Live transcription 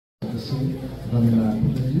सदस्य रमिला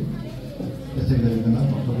पुत्री, त्यसै गरिकन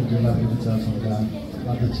भक्तपुर जिल्ला विचार सङ्घका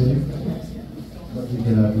अध्यक्ष बद्री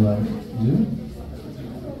खेलाडीज्यू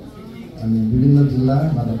अनि विभिन्न जिल्ला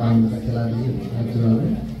मातापाङ्गका खेलाडी मित्रहरू,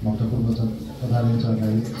 भक्तपुरको प्रधान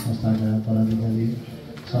सरकारी संस्थाका पदाधिकारी,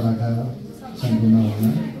 सल्लाहकार सम्पूर्ण हुन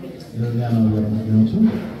यो ज्ञान गर्न चाहन्छु।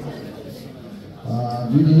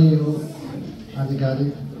 दुई दिने यो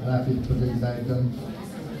आधिकारिक राफिड प्रतियोगिता एकदम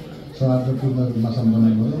सौहार्दपूर्ण रूपमा सम्पन्न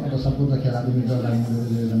भयो। अब सम्पूर्ण खेलाडी मित्रलाई म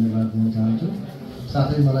धेरै धन्यवाद दिन चाहन्छु।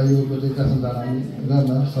 साथै मलाई यो प्रतियोगिता सञ्चालन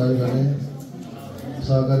गर्न सहयोग गर्ने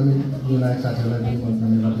सहकर्मी विनायक साथीहरूलाई पनि म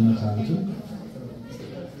धन्यवाद दिन चाहन्छु।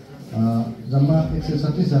 जम्मा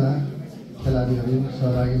 136 जना खेलाडीहरू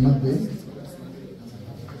सहभागी मध्ये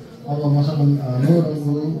अब मसँग 9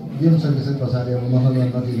 रनको गेम सकिसके पछाडि अब मसँग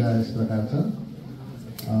नतिजा यस प्रकार छ।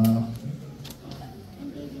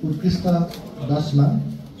 उत्कृष्ट 10 मा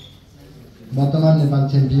वर्तमान नेपाल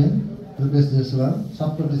च्याम्पियन रुपेश जयसवाल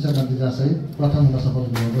 100% नतिजासहित प्रथम हुन सफल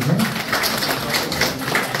भएको छ।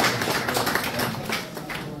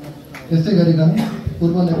 त्यसै गरिकन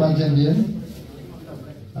पूर्व नेपाल च्याम्पियन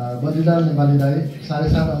बद्री नेपालीलाई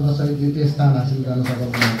 7.5 अङ्कसहित द्वितीय स्थान हासिल गर्न सफल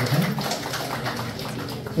भएको छ।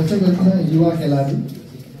 त्यसै गरिकन युवा खेलाडी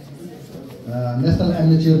नेसनल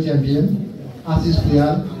एमेच्योर च्याम्पियन आशिष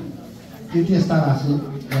फुयाल तृतीय स्थान हासिल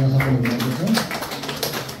गर्न सफल भएको छ।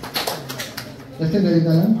 त्यस्तै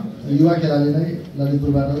गरिकन युवा खेलाडी नै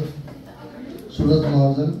ललितपुरबाट सुरज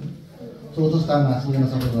महार्जन चौथो स्थान हासिल गर्न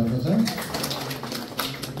सफल भएको छ।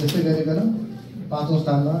 त्यस्तै गरिकन 5औं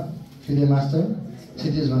स्थानमा फिडे मास्टर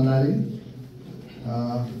क्षितिज भण्डारी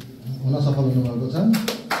हुन सफल हुनुभएको छ।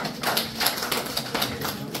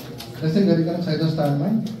 त्यसै गरिकन 6औं स्थानमा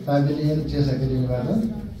पाइलियन चेस एकाडेमीबाट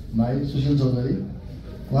भाइ सुशील चौधरी,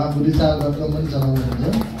 उहाँ बुढीचाल रकम पनि चलाउनुहुन्छ,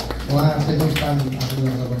 उहाँ 6औं स्थान हासिल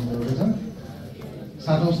गर्न सफल हुनुभएको छ।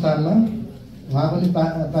 7औं स्थानमा उहाँ पनि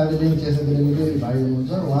पाइलियन चेस एकाडेमीकै भाइ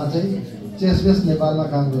हुनुहुन्छ, उहाँ चाहिँ चेस बेस नेपालमा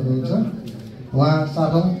काम गर्नुहुन्छ, उहाँ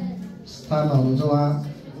 7औं स्थानमा हुनुहुन्छ, उहाँ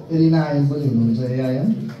एरिना आइएम पनि हुनुहुन्छ एआइएम।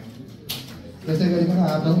 त्यसै गरिकन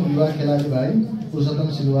 8औं युवा खेलाडी भाइ पुरुषोत्तम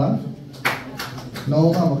सिलवाल,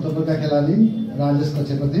 9औं भक्तपुरका खेलाडी राजेश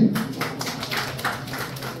कचेपति।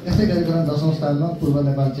 त्यसै गरिकन 10औं स्थानमा पूर्व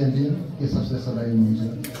नेपाल च्याम्पियन केशव श्रेष्ठ हुनुहुन्छ।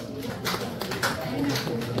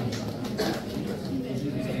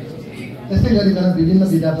 त्यसै गरिकन विभिन्न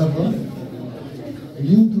विधातर्फ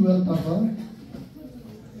U12 तर्फ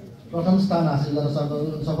प्रथम स्थान हासिल गर्न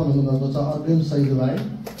सफल हुनुभएको छ अग्रिम शहीद भाइ,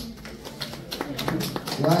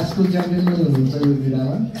 उहाँ स्कुल च्याम्पियन पनि हुनुहुन्छ यो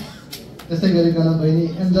विधामा। त्यसै गरिकन बहिनी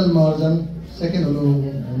एन्जल महर्जन सेकेन्ड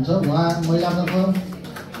हुनुहुन्छ, उहाँ महिलातर्फ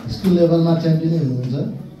स्कुल लेभलमा च्याम्पियन हुनुहुन्छ।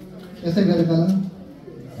 त्यसै गरिकन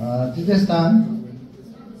तृतीय स्थान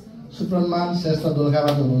सुप्रमान श्रेष्ठ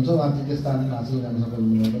दोलखाबाट हुनुहुन्छ, उहाँ तृतीय स्थान हासिल गर्न सफल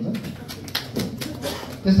हुनुभएको छ।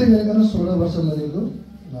 त्यसै गरिकन 16 वर्ष मुनिको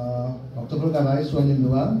भक्तपुरका भाइ स्वर्णिम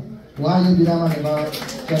दुवाल, उहाँ यो विधामा नेपाल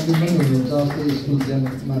च्याम्पियन पनि हुनुहुन्छ, अस्ति स्कुल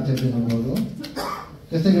गेममा च्याम्पियन हुनुभएको।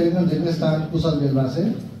 त्यसै गरिकन द्वितीय स्थान कुशल बेलबासे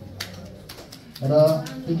र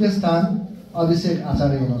तृतीय स्थान अभिषेक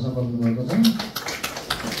आचार्य हुन सफल हुनुभएको छ।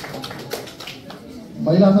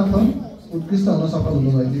 महिलातर्फ उत्कृष्ट हुन सफल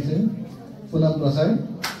हुनुभएकी चाहिँ पुनम प्रसाइन।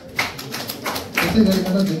 त्यसै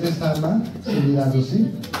गरिकन द्वितीय स्थानमा सुनिला जोशी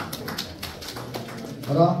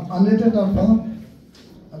र अन्यतर्फ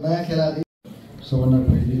नयाँ खेलाडी सबभन्दा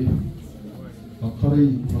पहिले भर्खरै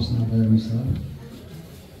घोषणा भएअनुसार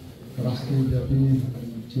राष्ट्रव्यापी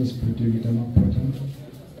चेस प्रतियोगितामा प्रथम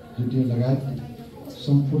द्वितीय लगायत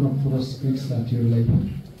सम्पूर्ण पुरस्कृत साथीहरूलाई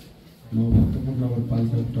म भक्तपुर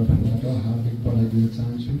नगरपालिकाको तर्फबाट हार्दिक बधाई दिन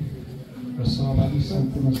चाहन्छु र सहभागी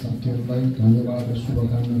सम्पूर्ण साथीहरूलाई धन्यवाद र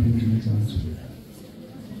शुभकामना पनि दिन चाहन्छु।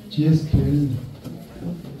 चेस खेल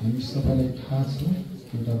हामी सबैलाई थाहा छ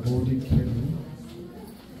एउटा बौद्धिक खेल हो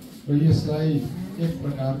र यसलाई एक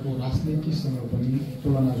प्रकारको राजनीतिसँग पनि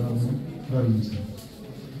तुलना गरिन्छ।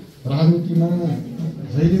 राजनीतिमा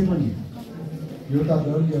जहिले पनि एउटा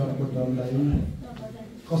दलले अर्को दललाई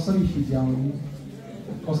कसरी फिजाउने,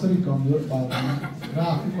 कसरी कमजोर पार्ने र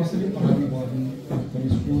आफू कसरी अगाडि बढ्ने भन्ने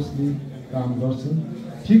सोचले काम गर्छन्।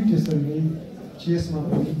 ठिक त्यसरी नै चेसमा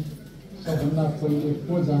पनि सबभन्दा पहिले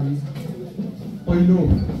को जाने, पहिलो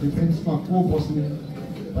डिफेन्समा को बस्ने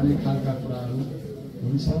भन्ने खालका कुराहरू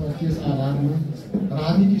हुन्छ र त्यस आधारमा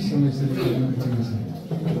राजनीतिसँग यसरी खेल्न परिन्छ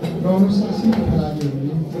र अनुशासित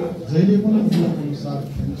खेलाडीहरूले जहिले पनि नियम अनुसार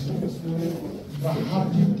खेल्छन् र हार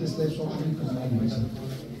जित त्यसलाई स्वाभाविक हुन्छ।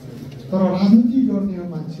 तर राजनीति गर्ने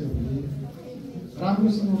मान्छेहरूले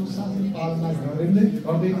राम्रोसँग अनुशासन पालना गर्दैन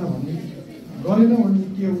भने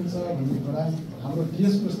के हुन्छ भन्ने कुरा हाम्रो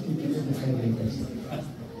देशको स्थितिले देखाइरहेको छ।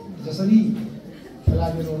 जसरी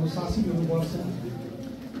खेलाडीहरू अनुशासित हुनुपर्छ।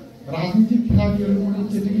 राजनीतिक खेलाडीहरू पनि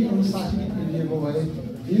त्यतिकै अनुशासित खेलिएको भए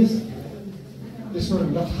देश यसो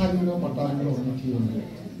लथालिङ्ग पटालिङ्ग हुने थियो।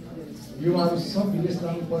 युवाहरू सब विदेश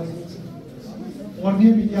जानु परेको छ। पढ्ने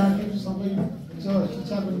विद्यार्थीहरू सबै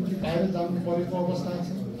शिक्षाको निम्ति बाहिर जानु परेको अवस्था छ।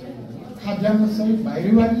 खाद्यान्न सहित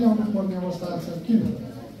बाहिर ल्याउनु पर्ने अवस्था छ। किन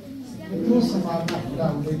यत्रो समाजमा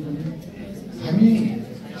हुँदाहुँदै पनि हामी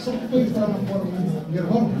सबै कुरामा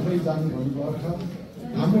निर्भर हुँदै जानु भनेको अर्थ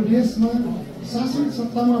हाम्रो देशमा शासन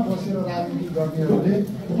सत्तामा बसेर राजनीति गर्नेहरूले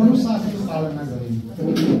अनुशासन पालना गरेन,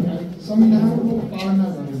 संविधानको पालना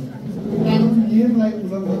गरेन, कानुन नियमलाई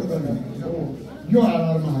उल्लङ्घन गर्ने। यो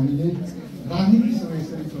आधारमा हामीले राजनीतिसँग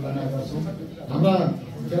यसरी तुलना गर्छौँ। हाम्रा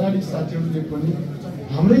खेलाडी साथीहरूले पनि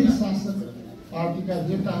हाम्रै शासक पार्टीका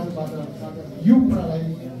नेताहरूबाट यो कुरालाई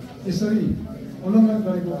यसरी उल्लङ्घन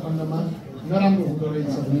गरेको खण्डमा नराम्रो हुँदो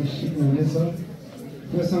रहेछ भन्ने सिक्नुहुनेछ।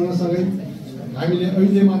 यो सँगसँगै हामीले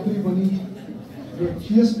अहिले मात्रै पनि यो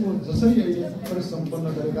केसको जसरी अहिले थुप्रै सम्पन्न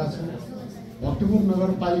गरेका छौँ, भक्तपुर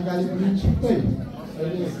नगरपालिकाले पनि छुट्टै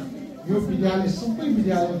अहिले यो विद्यालय सबै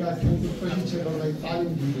विद्यालयका खेलकुद प्रशिक्षकहरूलाई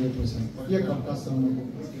तालिम दिइरहेको छ। 1 हप्तासम्मको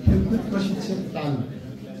खेलकुद प्रशिक्षक तालिम,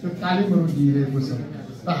 त्यो तालिमहरू दिइरहेको छ।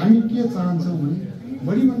 र हामी के चाहन्छौँ भने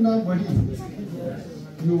बढीभन्दा बढी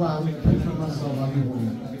युवाहरू खेलकुदमा सहभागी हुनु।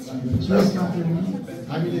 यसमा पनि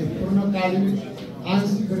हामीले पूर्णकालीन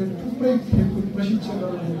आंशिक गरेर थुप्रै खेलकुद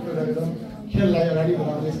प्रशिक्षकहरू नियुक्त गरेर खेललाई अगाडि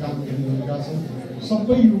बढाउने काम गरिरहेका छौँ।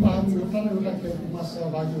 सबै युवाहरू एउटा न एउटा खेलकुदमा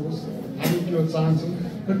सहभागी होस्, हामी त्यो चाहन्छौँ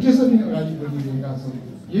र त्यसरी अगाडि बढिरहेका छौँ।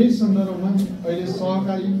 यही सन्दर्भमा अहिले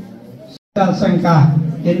सहकारी सङ्घका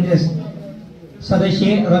केन्द्रीय सदस्य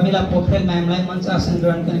रमिला पोखरेल म्यामलाई मञ्चासन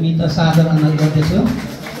ग्रहणको निमित्त सादर अनुरोध गर्दछु।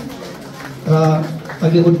 र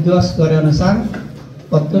अघि उद्घोष गरे अनुसार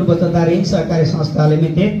भक्तपुर वतनदारी सहकारी संस्था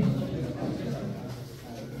लिमिटेड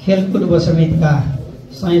खेलकुद उपसमितिका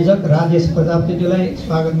संयोजक राजेश प्रजापतिज्यूलाई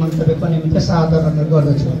स्वागत मन्तव्यको निमित्त सादर अनुरोध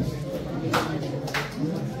गर्दछु।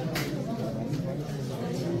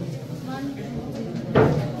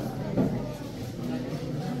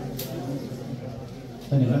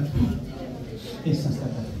 धन्यवाद। इस संस्था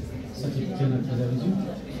का सचिव जनरल प्रजापतिज्यू,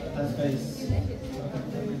 आज का इस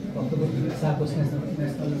SACCOS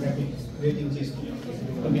national rapid rating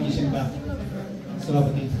competition का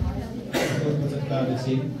सभापति का अध्यक्ष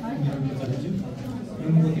प्रजापतिज्यू,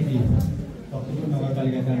 अतिथि भक्तपुर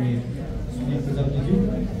नगरपालिका का मेयर सुनील प्रजापतिज्यू,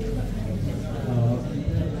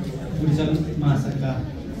 पुरुषोत्तम महासंघका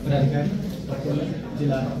पदाधिकारी, भक्तपुर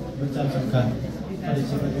जिल्ला बच्चा संघका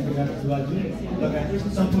अध्यक्ष शिवज्यू लगायत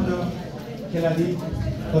सम्पूर्ण खेलाडी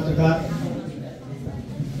पत्रकार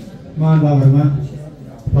महानुभावहरूमा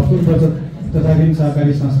भक्तपुर तथाकथित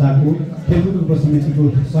सहकारी संस्थाको खेलकुद उपसमितिको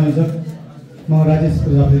संयोजक म राजेश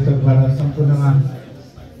प्रजापतिबाट सम्पूर्णमा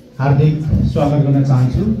हार्दिक स्वागत गर्न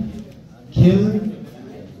चाहन्छु। खेल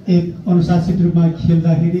एक अनुशासित रूपमा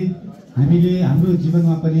खेल्दाखेरि हामीले हाम्रो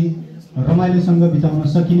जीवनमा पनि रमाइलोसँग बिताउन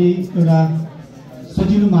सकिने एउटा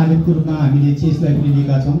सजिलो माध्यमको रूपमा हामीले चेसलाई पनि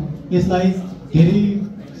लिएका छौँ। यसलाई धेरै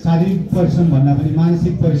शारीरिक परिश्रम भन्दा पनि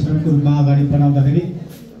मानसिक परिश्रमको रूपमा अगाडि बढाउँदाखेरि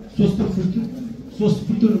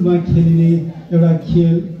स्वस्थ रूपमा खेलिने एउटा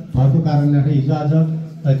खेल भएको कारणले हिजो आज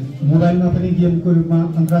मोबाइलमा पनि गेमको रूपमा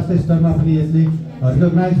अन्तर्राष्ट्रिय स्तरमा पनि यसले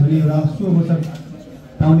रिकगनाइज हुने एउटा सुअवसर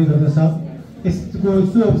पाउने गर्दछ। यसको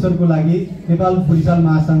सुअवसरको लागि नेपाल फुटबल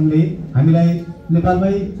महासङ्घले हामीलाई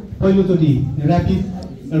नेपालमै पहिलोचोटि ऱ्यापिड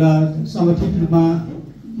एउटा सङ्गठित रूपमा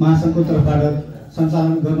महासङ्घको तर्फबाट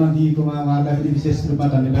सञ्चालन गर्न दिएकोमा उहाँहरूलाई पनि विशेष रूपमा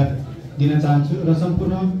धन्यवाद दिन चाहन्छु र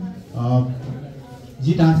सम्पूर्ण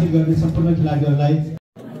जित हासिल गर्ने सम्पूर्ण खेलाडीहरूलाई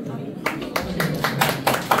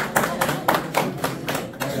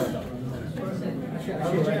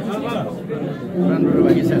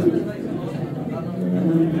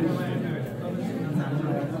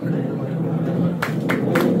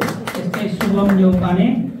Shubham Neupane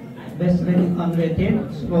best rating unrated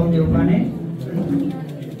Shubham Neupane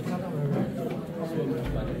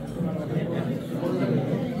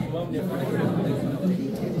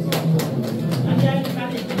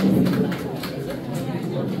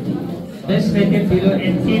best rated below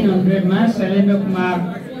 1800 मा शैलेन्द्र कुमार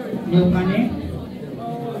न्यौपाने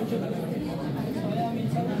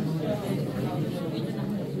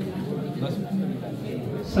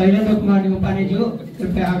शैलेन्द्र कुमार न्यौपानेज्यू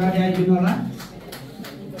कृपया अगाडि आइदिनु होला।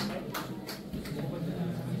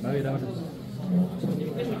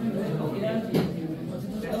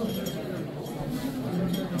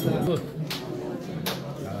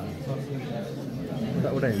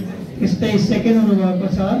 यस्तै सेकेन्ड हुनुभएको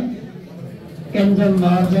छ केन्जल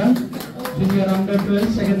Maharjan junior under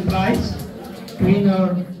 12 second price winner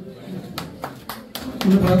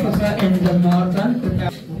हुनुभएको छ एन्जल महर्जन।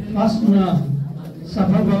 फर्स्ट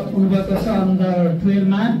सफल हुनुभएको छ अन्डर 12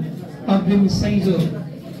 मा अग्रिम सैजो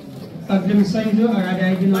अगाडि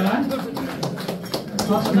आइदिनु होला।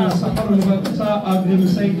 फर्स्टमा सफल हुनुभएको छ अग्रिम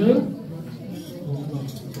सैजो।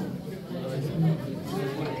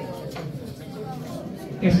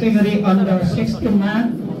 त्यसै गरी अन्डर 16 मा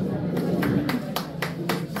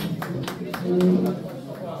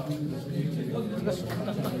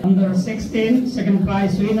Under 16, second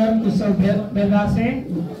prize winner Kushal Belgase.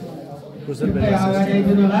 Agar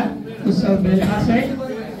Aidinola, Kushal Belgase.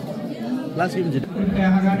 Last game jit.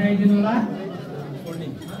 Agar Aidinola.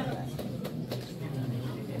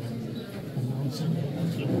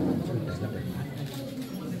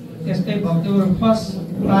 Este Bhaktapur first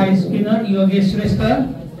prize winner Yogesh Shrestha.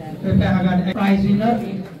 Agar prize winner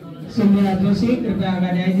Sumina Joshi.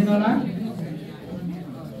 Agar Aidinola.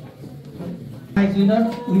 Prize winner,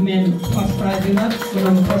 women first prize winner,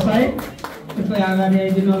 Punam Prasain. कृपया अगाडि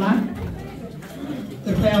आइदिनु होला।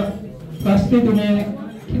 कृपया प्रस्तुत हुने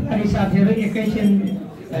खेलाडी साथीहरू एकैछिन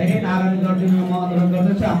धेरै धारण गरिदिनु म अनुरोध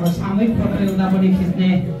गर्दछु। हाम्रो सामूहिक प्रतियोगिता पनि खिच्ने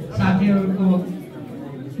साथीहरूको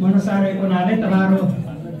मनसा रहेको हुनाले तपाईँहरू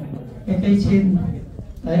एकैछिन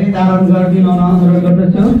धेरै धारण गरिदिनु अनुरोध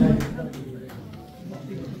गर्दछु।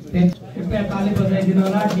 कृपया ताली बजाइदिनु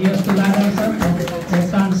होला। DS तुलागाई sir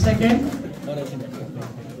second.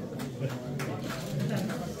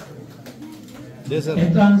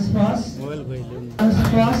 Transfers,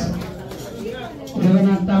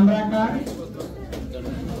 Raghunath Tambraka,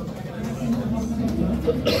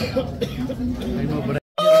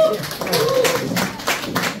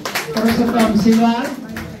 Purushottam Silwal,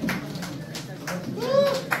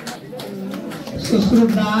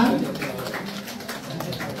 Sushrut Dahal,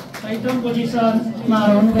 item position,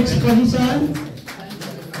 Maharjan next position.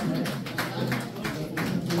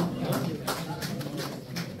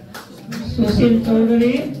 Sushil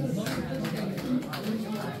Chaudhary,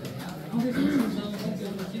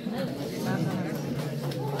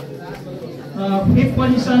 fifth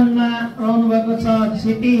position मा रहनु भएको छ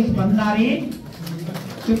Kshitiz Bhandari।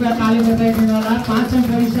 कृपया ताली बजाइदिनु होला। पाँचौं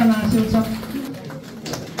पोजिसन हासिल छ।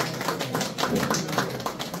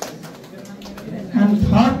 And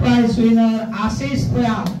third prize winner Aashish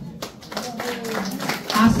Phuyal,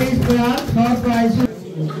 third prize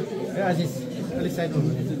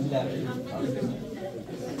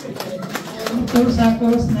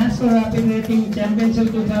SACCOS National Rapid Rating Championship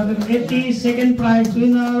 2080, second prize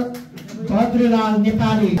winner Badri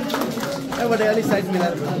Nepali.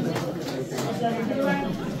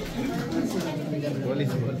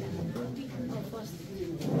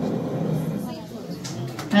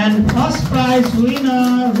 And first prize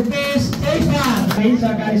winner Rupesh Jaiswal.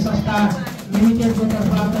 सरकारी संस्था लिमिटेडको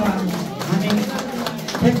तर्फबाट हामी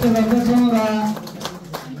व्यक्त गर्दछौँ र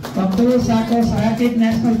Bhaktapur SACCOS rapid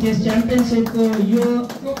national chess च्याम्पियनसिपको यो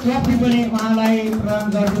ट्रफी पनि उहाँलाई प्रदान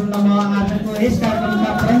गरिदिन म आजको यस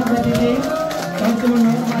कार्यक्रमका प्रमुख अतिथि भक्तपुर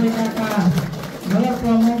नगरपालिकाका नगर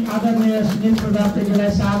प्रमुख आदरणीय सुनिल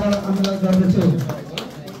प्रजापतिजीलाई सादर अनुरोध गर्दछु।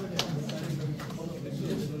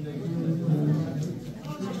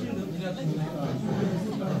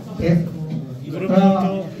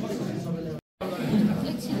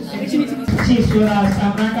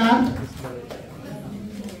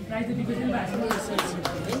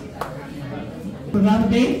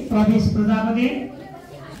 प्रजापति प्रवेश प्रजापति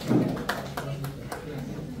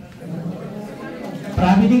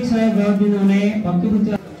प्राविधिक सहयोग गरिदिनुहुने भक्तपुर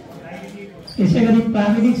त्यसै गरी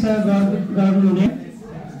प्राविधिक सहयोग गर्नुहुने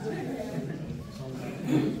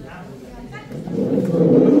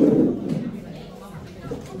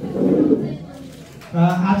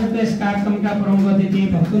आजको यस कार्यक्रमका प्रमुख अतिथि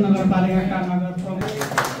भक्तपुर नगरपालिकाका नगर प्रमुख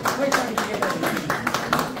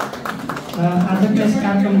आजको यस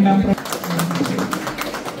कार्यक्रमका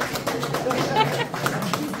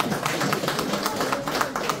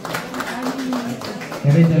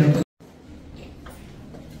धेरै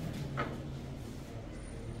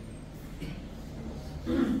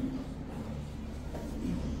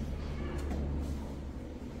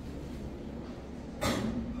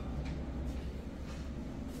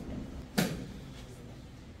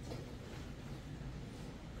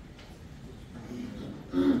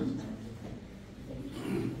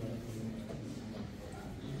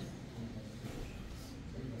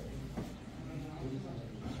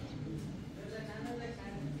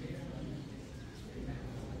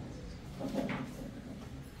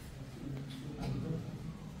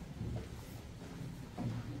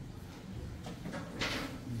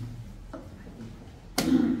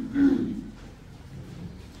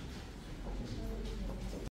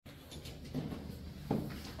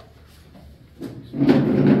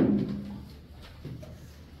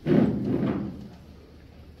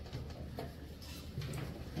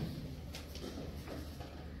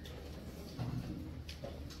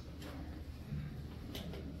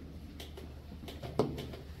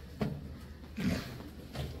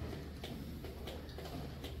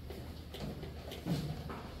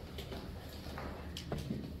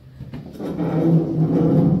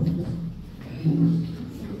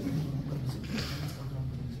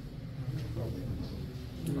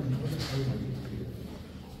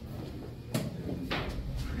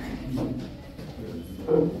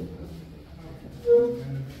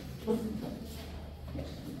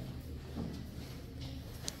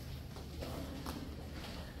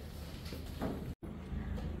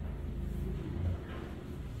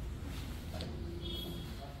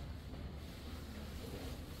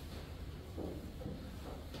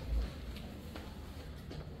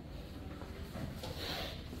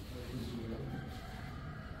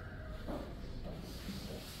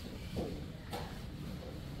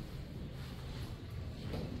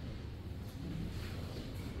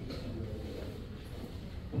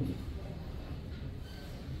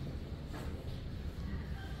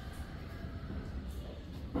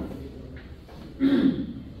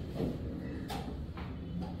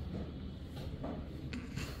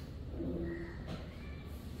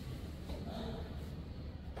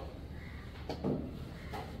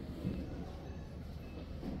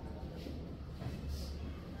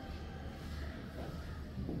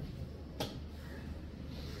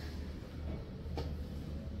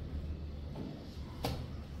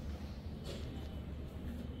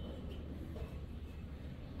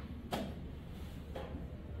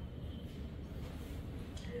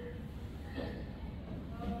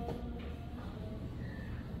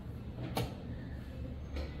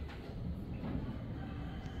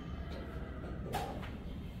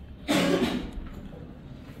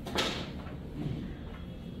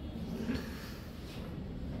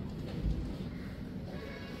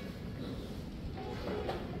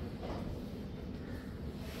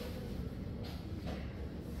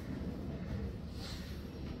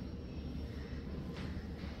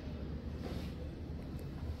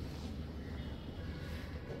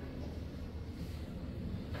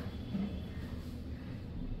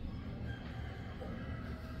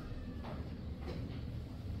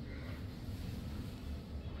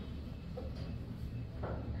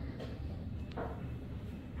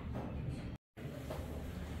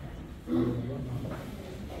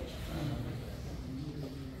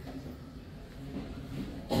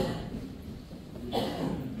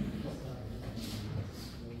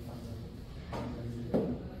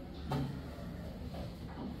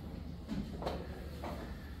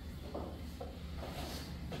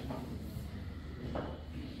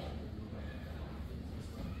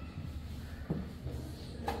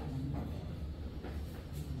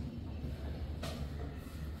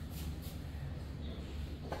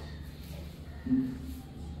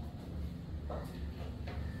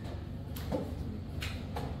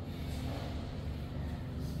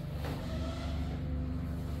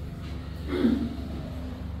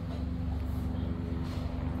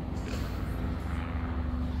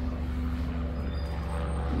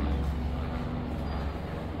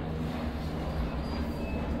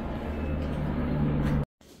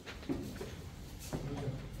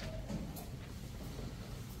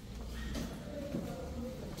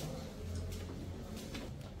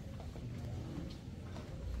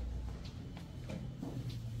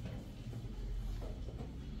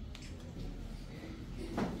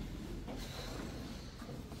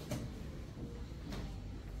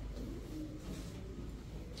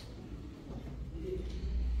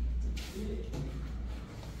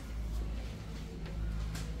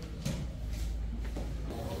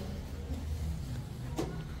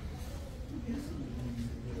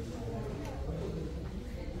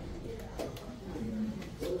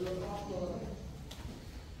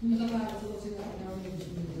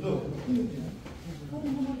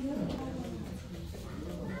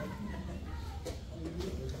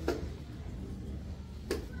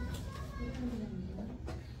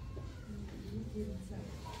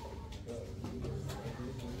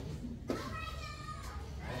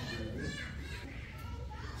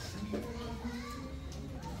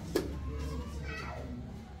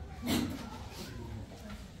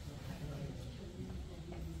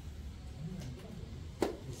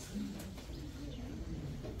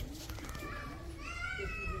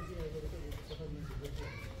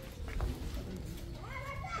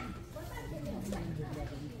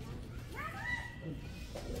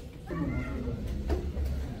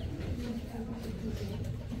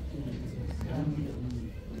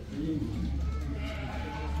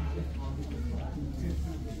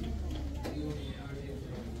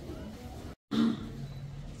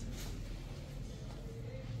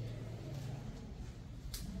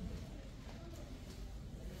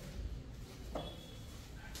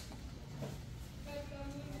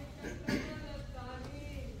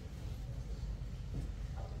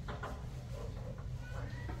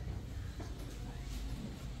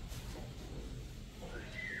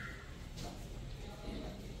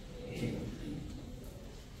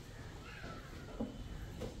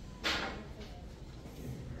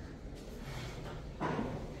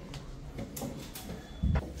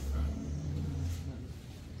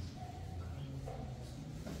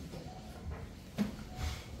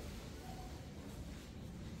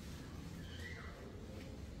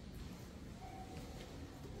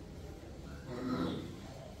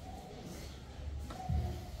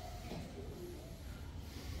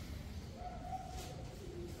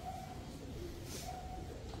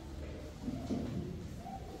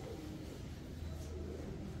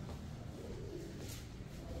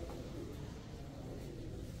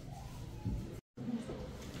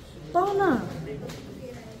जाऊ न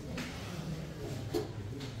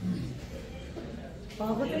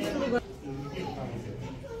भएको त सुरु गर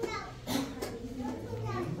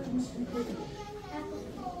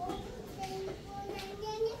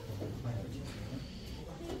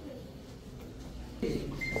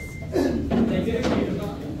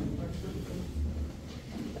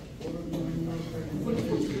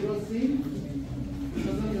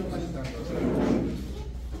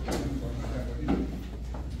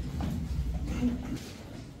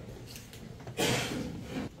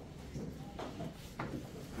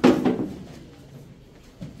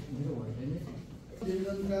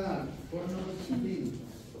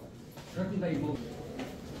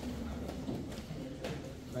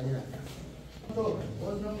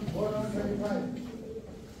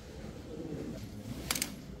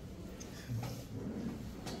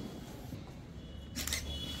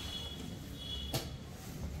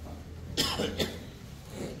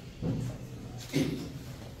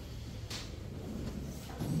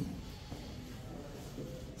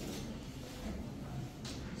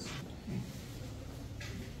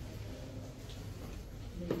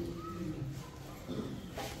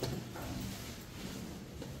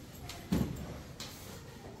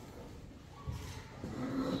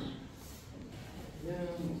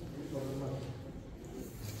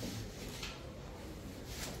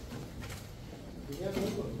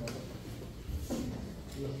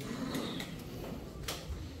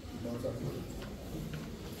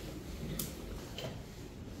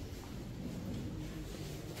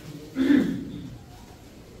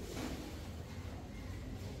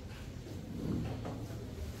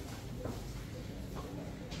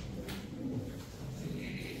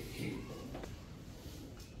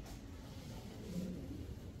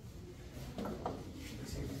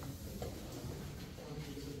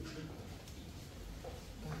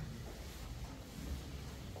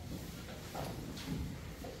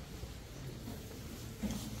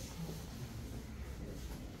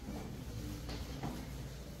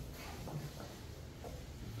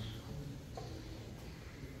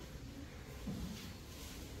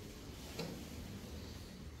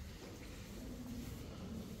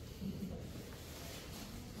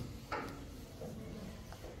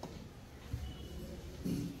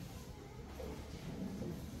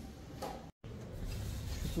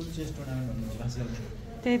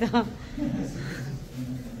त्यही त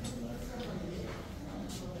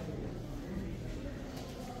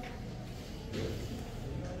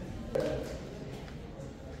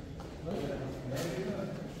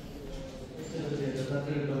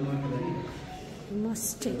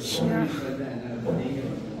must take care